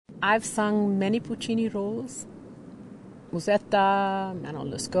I've sung many Puccini roles. Musetta, Manon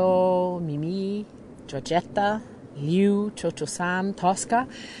Lescaut, Mimi, Giorgetta, Liu, Cho-Cho-san, Tosca,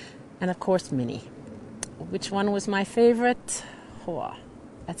 and of course Minnie. Which one was my favorite? Oh,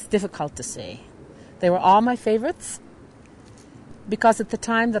 that's difficult to say. They were all my favorites because at the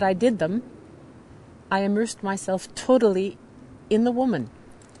time that I did them, I immersed myself totally in the woman.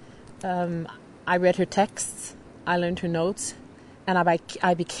 I read her texts, I learned her notes, and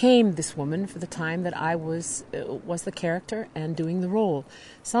I became this woman for the time that I was the character and doing the role.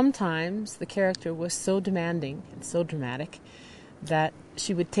 Sometimes the character was so demanding and so dramatic that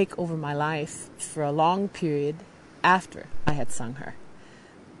she would take over my life for a long period after I had sung her.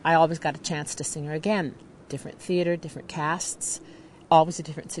 I always got a chance to sing her again. Different theater, different casts, always a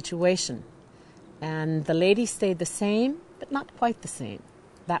different situation. And the lady stayed the same, but not quite the same.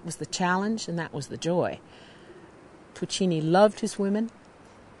 That was the challenge and that was the joy. Puccini loved his women.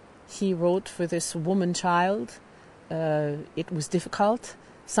 He wrote for this woman child. It was difficult.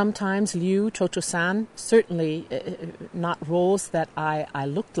 Sometimes Liu, Cho-Cho-san, certainly not roles that I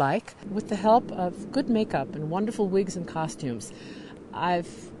looked like. With the help of good makeup and wonderful wigs and costumes,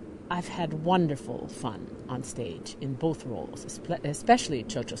 I've had wonderful fun on stage in both roles, especially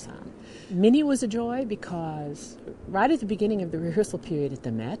Cho-Cho-san. Minnie was a joy because right at the beginning of the rehearsal period at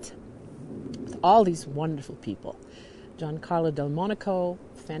the Met, with all these wonderful people, Giancarlo Del Monaco,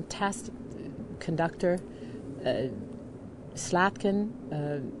 fantastic conductor, Slatkin,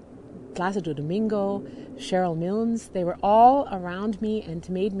 Placido Domingo, Cheryl Milnes, they were all around me and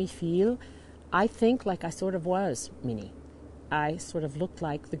made me feel, I think, like I sort of was Minnie. I sort of looked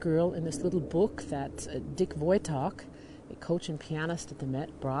like the girl in this little book that Dick Wojtak, a coach and pianist at the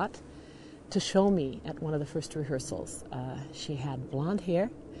Met, brought to show me at one of the first rehearsals. She had blonde hair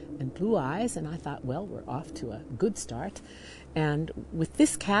and blue eyes, and I thought, well, we're off to a good start. And with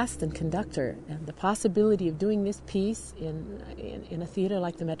this cast and conductor and the possibility of doing this piece in a theater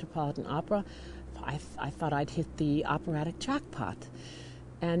like the Metropolitan Opera, I thought I'd hit the operatic jackpot.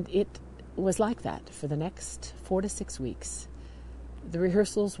 And it was like that for the next 4 to 6 weeks. The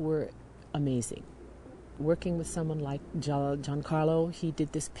rehearsals were amazing. Working with someone like Giancarlo, he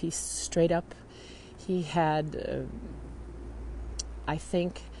did this piece straight up. He had, I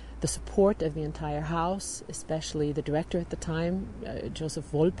think, the support of the entire house, especially the director at the time,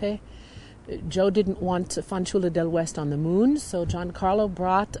 Joseph Volpe. Joe didn't want Fanciulla del West on the moon, so Giancarlo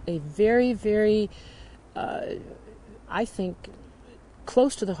brought a very, very, I think,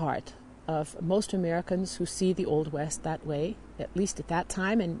 close to the heart of most Americans who see the Old West that way, at least at that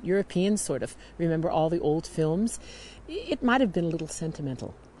time, and Europeans sort of remember all the old films. It might have been a little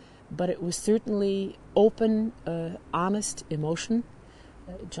sentimental, but it was certainly open, honest emotion.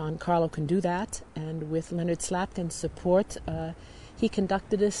 Giancarlo can do that, and with Leonard Slatkin's support, he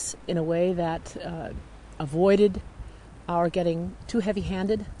conducted us in a way that avoided our getting too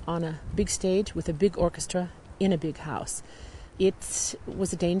heavy-handed on a big stage with a big orchestra in a big house. It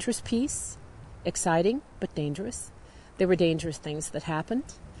was a dangerous piece, exciting but dangerous. There were dangerous things that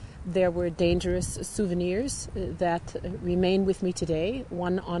happened. There were dangerous souvenirs that remain with me today.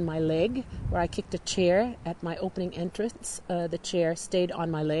 One on my leg, where I kicked a chair at my opening entrance. The chair stayed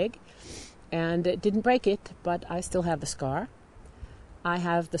on my leg, and it didn't break it, but I still have the scar. I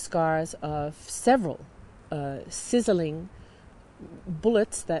have the scars of several sizzling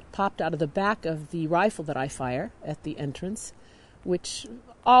bullets that popped out of the back of the rifle that I fire at the entrance, which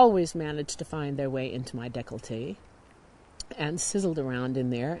always managed to find their way into my décolleté and sizzled around in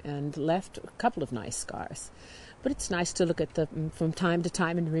there and left a couple of nice scars. But it's nice to look at them from time to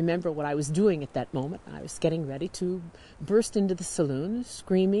time and remember what I was doing at that moment. I was getting ready to burst into the saloon,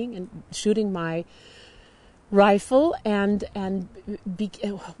 screaming and shooting my rifle, and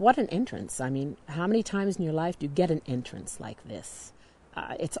what an entrance. I mean, how many times in your life do you get an entrance like this?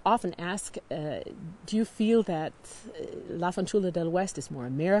 It's often asked, do you feel that La Fanciulla del West is more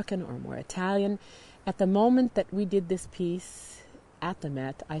American or more Italian? At the moment that we did this piece at the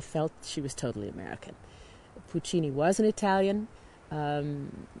Met, I felt she was totally American. Puccini was an Italian.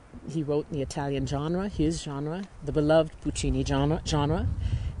 He wrote in the Italian genre, his genre, the beloved Puccini genre.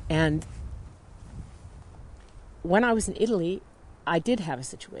 And when I was in Italy, I did have a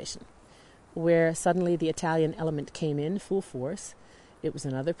situation where suddenly the Italian element came in full force. It was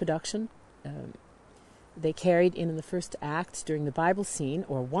another production. They carried in the first act during the Bible scene,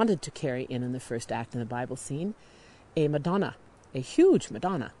 or wanted to carry in the first act in the Bible scene, a Madonna, a huge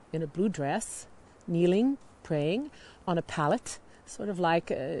Madonna in a blue dress, kneeling, praying on a pallet, sort of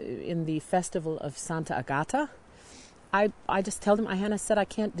like in the festival of Santa Agata. I just tell them, Hannah said, I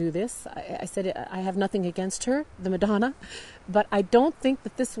can't do this. I said, I have nothing against her, the Madonna, but I don't think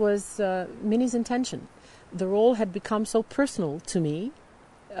that this was Minnie's intention. The role had become so personal to me,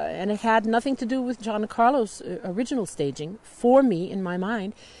 and it had nothing to do with Giancarlo's original staging. For me, in my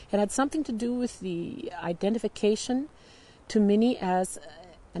mind, it had something to do with the identification to Minnie as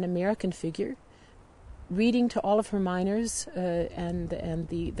an American figure, reading to all of her miners and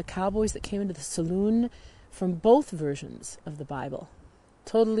the cowboys that came into the saloon from both versions of the Bible,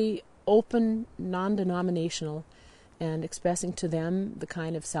 totally open, non-denominational, and expressing to them the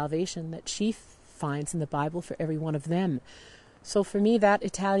kind of salvation that she finds in the Bible for every one of them. So for me, that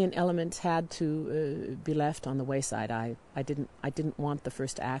Italian element had to be left on the wayside. I didn't want the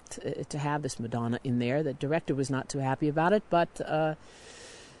first act to have this Madonna in there. The director was not too happy about it, but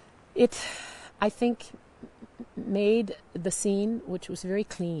it, I think, made the scene, which was very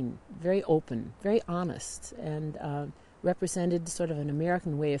clean, very open, very honest, and represented sort of an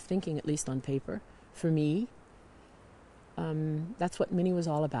American way of thinking, at least on paper, for me. That's what Minnie was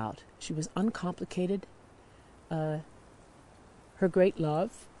all about. She was uncomplicated. Her great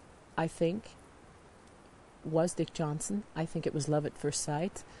love, I think, was Dick Johnson. I think it was love at first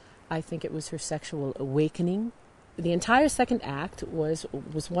sight. I think it was her sexual awakening. The entire second act was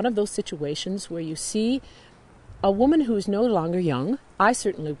one of those situations where you see a woman who is no longer young. I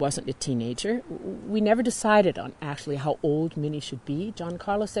certainly wasn't a teenager. We never decided on actually how old Minnie should be.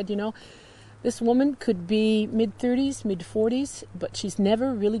 Giancarlo said, this woman could be mid-30s, mid-40s, but she's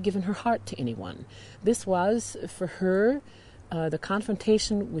never really given her heart to anyone. This was, for her, the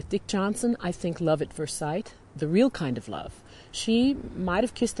confrontation with Dick Johnson, I think, love at first sight, the real kind of love. She might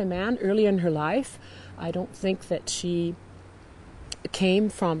have kissed a man earlier in her life. I don't think that she came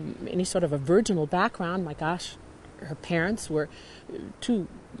from any sort of a virginal background. My gosh, her parents were two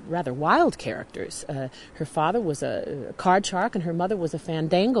rather wild characters. Her father was a card shark and her mother was a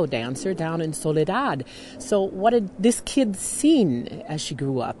fandango dancer down in Soledad. So what had this kid seen as she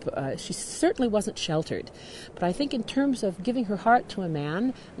grew up? She certainly wasn't sheltered. But I think in terms of giving her heart to a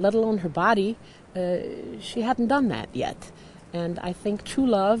man, let alone her body, she hadn't done that yet. And I think true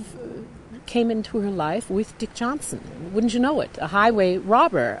love came into her life with Dick Johnson. Wouldn't you know it? A highway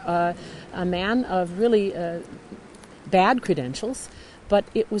robber, a man of really bad credentials, but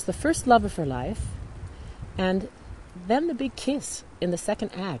it was the first love of her life. And then the big kiss in the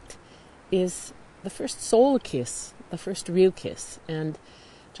second act is the first soul kiss, the first real kiss. And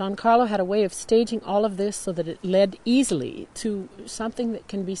Giancarlo had a way of staging all of this so that it led easily to something that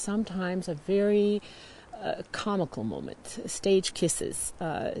can be sometimes a very comical moment. Stage kisses,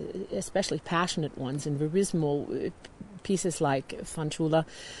 especially passionate ones, in verismo pieces like Fanciulla.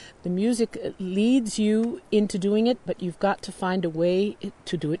 The music leads you into doing it, but you've got to find a way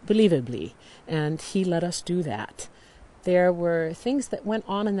to do it believably. And he let us do that. There were things that went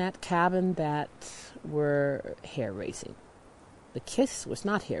on in that cabin that were hair-raising. The kiss was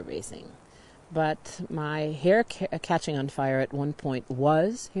not hair-raising, but my hair catching on fire at one point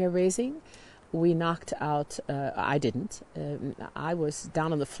was hair-raising. We knocked out, I didn't. I was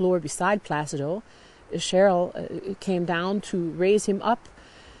down on the floor beside Placido. Cheryl came down to raise him up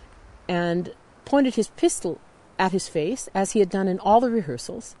and pointed his pistol at his face, as he had done in all the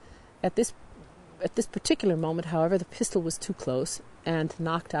rehearsals. At this particular moment, however, the pistol was too close and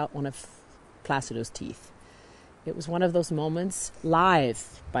knocked out one of Placido's teeth. It was one of those moments,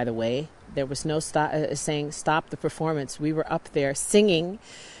 live, by the way. There was no saying, stop the performance. We were up there singing.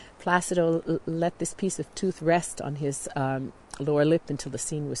 Placido let this piece of tooth rest on his lower lip until the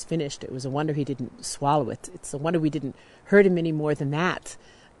scene was finished. It was a wonder he didn't swallow it. It's a wonder we didn't hurt him any more than that.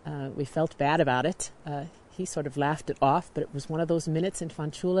 We felt bad about it. He sort of laughed it off, but it was one of those minutes in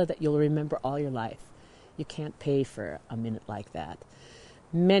Fanciulla that you'll remember all your life. You can't pay for a minute like that.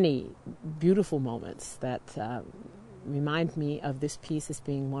 Many beautiful moments that remind me of this piece as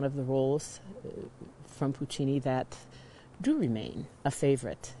being one of the roles from Puccini that do remain a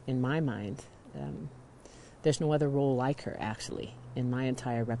favorite in my mind. There's no other role like her, actually, in my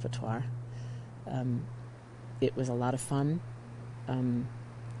entire repertoire. It was a lot of fun.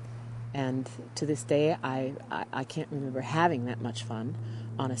 And to this day, I can't remember having that much fun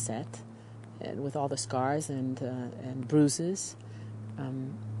on a set, and with all the scars and bruises.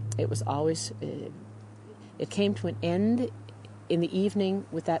 It was always, it came to an end in the evening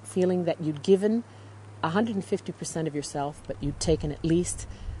with that feeling that you'd given 150% of yourself, but you'd taken at least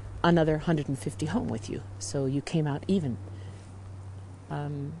another 150 home with you. So you came out even.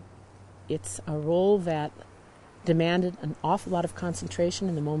 It's a role that demanded an awful lot of concentration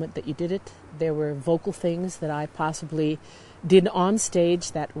in the moment that you did it. There were vocal things that I possibly did on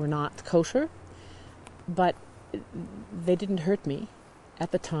stage that were not kosher, but they didn't hurt me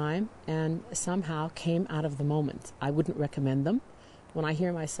at the time and somehow came out of the moment. I wouldn't recommend them. When I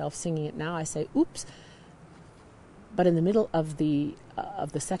hear myself singing it now, I say, oops. But in the middle of the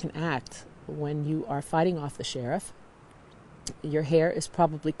second act, when you are fighting off the sheriff, your hair is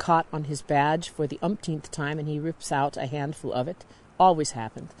probably caught on his badge for the umpteenth time, and he rips out a handful of it. Always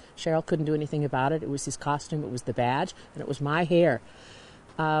happened. Cheryl couldn't do anything about it. It was his costume, it was the badge, and it was my hair.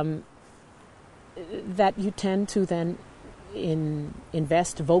 That you tend to then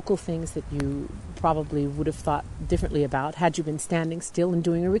invest vocal things that you probably would have thought differently about had you been standing still and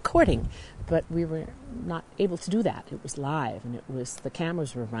doing a recording. But we were not able to do that. It was live, and the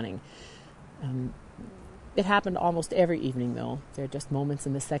cameras were running. It happened almost every evening, though. There are just moments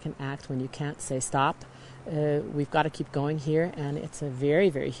in the second act when you can't say stop. We've got to keep going here, and it's a very,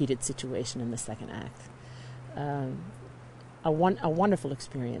 very heated situation in the second act. A wonderful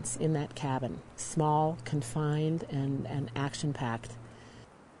experience in that cabin, small, confined, and action-packed.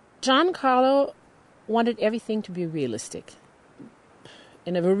 Giancarlo wanted everything to be realistic.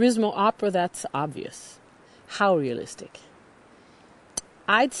 In a Verismo opera, that's obvious. How realistic?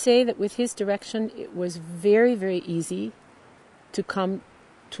 I'd say that with his direction, it was very, very easy to come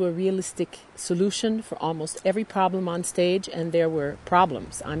to a realistic solution for almost every problem on stage, and there were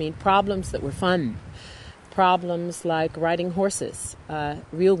problems. I mean, problems that were fun. Problems like riding horses,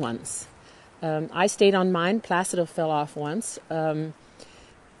 real ones. I stayed on mine. Placido fell off once.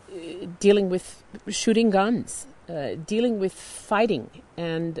 Dealing with shooting guns, dealing with fighting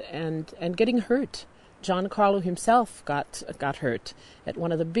and getting hurt. Giancarlo himself got hurt at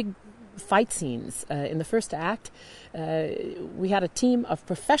one of the big fight scenes in the first act. We had a team of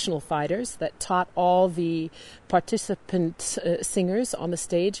professional fighters that taught all the participant singers on the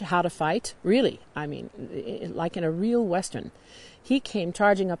stage how to fight. Really, I mean, like in a real Western. He came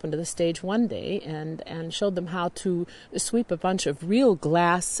charging up onto the stage one day and showed them how to sweep a bunch of real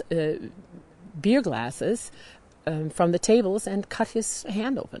glass beer glasses from the tables and cut his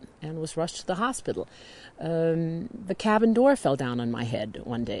hand open and was rushed to the hospital. The cabin door fell down on my head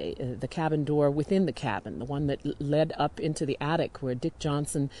one day. The cabin door within the cabin, the one that led up into the attic where Dick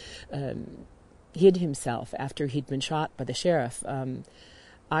Johnson hid himself after he'd been shot by the sheriff.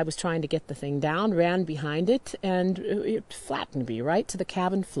 I was trying to get the thing down, ran behind it, and it flattened me right to the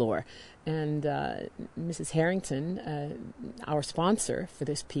cabin floor. And Mrs. Harrington, our sponsor for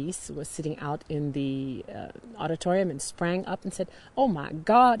this piece, was sitting out in the auditorium and sprang up and said, "Oh my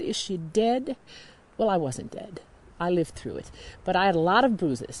God, is she dead?" Well, I wasn't dead. I lived through it. But I had a lot of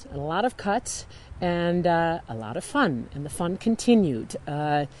bruises, and a lot of cuts, and a lot of fun. And the fun continued.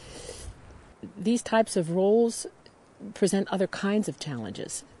 These types of roles present other kinds of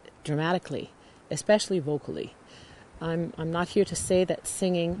challenges, dramatically, especially vocally. I'm not here to say that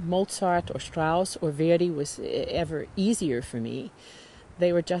singing Mozart or Strauss or Verdi was ever easier for me.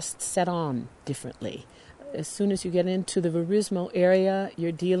 They were just set on differently. As soon as you get into the Verismo area,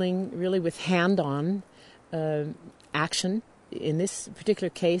 you're dealing really with hand-on action. In this particular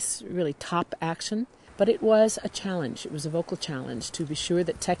case, really top action. But it was a challenge. It was a vocal challenge to be sure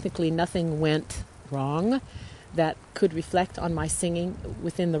that technically nothing went wrong that could reflect on my singing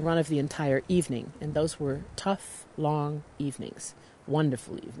within the run of the entire evening. And those were tough, long evenings,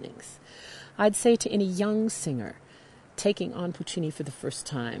 wonderful evenings. I'd say to any young singer taking on Puccini for the first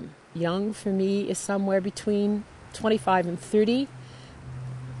time, young for me is somewhere between 25 and 30.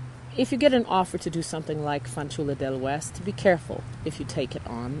 If you get an offer to do something like Fanciulla del West, be careful if you take it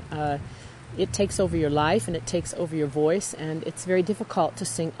on. It takes over your life and it takes over your voice, and it's very difficult to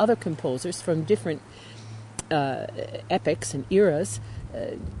sing other composers from different epics and eras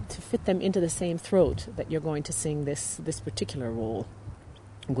to fit them into the same throat that you're going to sing this particular role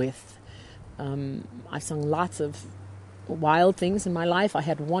with. I've sung lots of wild things in my life. I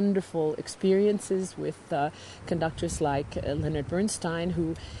had wonderful experiences with conductors like Leonard Bernstein,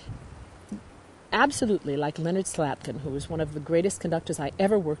 who absolutely, like Leonard Slatkin, who was one of the greatest conductors I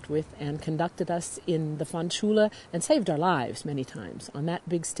ever worked with and conducted us in the Fanciulla and saved our lives many times on that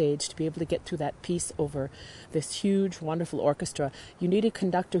big stage. To be able to get through that piece over this huge, wonderful orchestra, you need a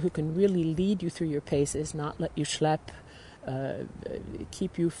conductor who can really lead you through your paces, not let you schlep,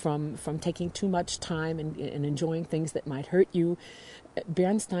 keep you from taking too much time and enjoying things that might hurt you.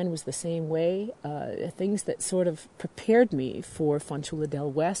 Bernstein was the same way. Things that sort of prepared me for Fanciulla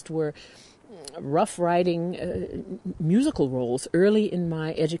del West were rough riding musical roles early in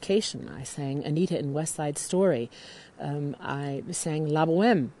my education. I sang Anita in West Side Story. I sang La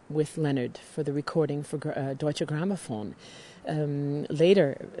Bohème with Leonard for the recording for Deutsche Grammophon.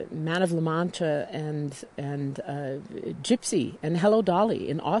 Later, Man of La Mancha and Gypsy and Hello Dolly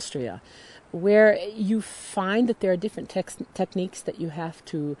in Austria. where you find that there are different techniques that you have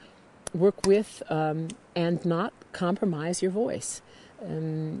to work with and not compromise your voice.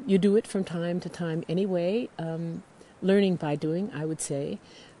 You do it from time to time anyway, learning by doing, I would say.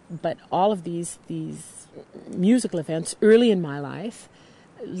 But all of these musical events early in my life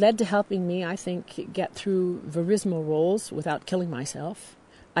led to helping me, I think, get through verismo roles without killing myself.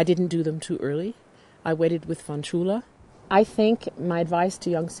 I didn't do them too early. I waited with Fanciulla. I think my advice to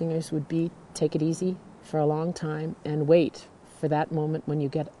young singers would be take it easy for a long time and wait for that moment when you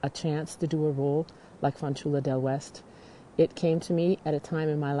get a chance to do a role like Fanciulla del West. It came to me at a time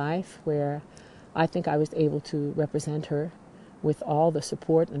in my life where I think I was able to represent her with all the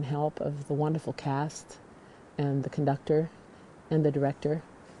support and help of the wonderful cast and the conductor and the director,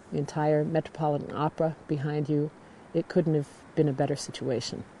 the entire Metropolitan Opera behind you. It couldn't have been a better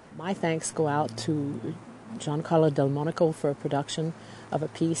situation. My thanks go out to Giancarlo Del Monaco for a production of a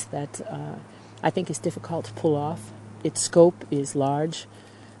piece that I think is difficult to pull off. Its scope is large.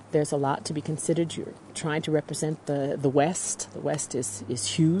 There's a lot to be considered. You're trying to represent the West. The West is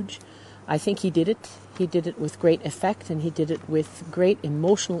huge. I think he did it. He did it with great effect, and he did it with great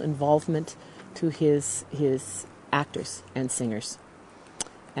emotional involvement to his actors and singers.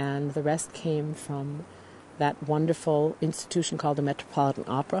 And the rest came from that wonderful institution called the Metropolitan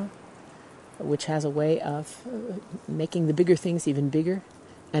Opera, which has a way of making the bigger things even bigger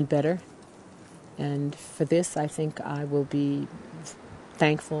and better. And for this, I think I will be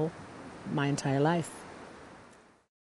thankful my entire life.